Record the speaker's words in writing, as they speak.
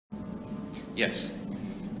Yes.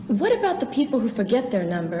 What about the people who forget their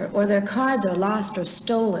number, or their cards are lost or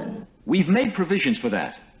stolen? We've made provisions for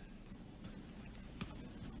that.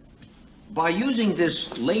 By using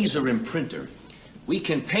this laser imprinter, we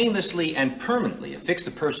can painlessly and permanently affix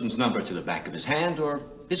the person's number to the back of his hand or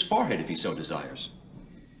his forehead if he so desires.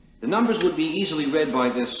 The numbers would be easily read by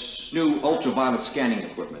this new ultraviolet scanning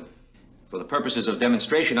equipment. For the purposes of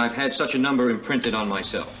demonstration, I've had such a number imprinted on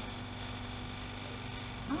myself.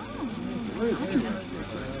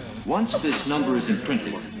 Once this number is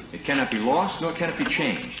imprinted, it cannot be lost nor can it be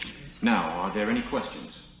changed. Now, are there any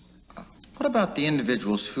questions? What about the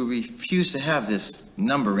individuals who refuse to have this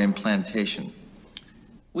number implantation?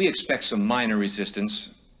 We expect some minor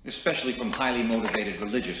resistance, especially from highly motivated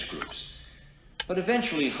religious groups. But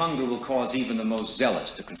eventually, hunger will cause even the most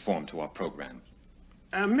zealous to conform to our program.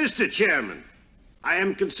 Mr. Chairman, I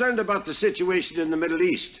am concerned about the situation in the Middle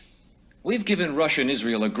East. We've given Russia and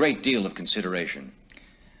Israel a great deal of consideration.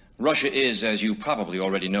 Russia is, as you probably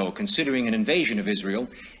already know, considering an invasion of Israel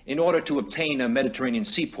in order to obtain a Mediterranean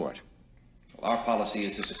seaport. Well, our policy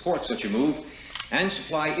is to support such a move and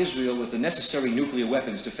supply Israel with the necessary nuclear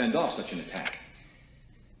weapons to fend off such an attack.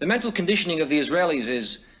 The mental conditioning of the Israelis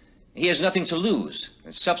is he has nothing to lose,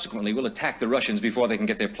 and subsequently will attack the Russians before they can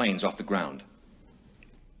get their planes off the ground.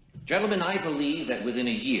 Gentlemen, I believe that within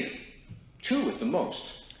a year, 2 at the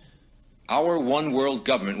most, our one world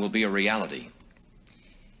government will be a reality.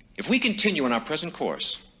 If we continue on our present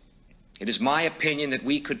course, it is my opinion that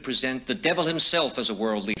we could present the devil himself as a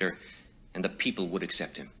world leader, and the people would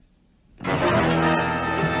accept him.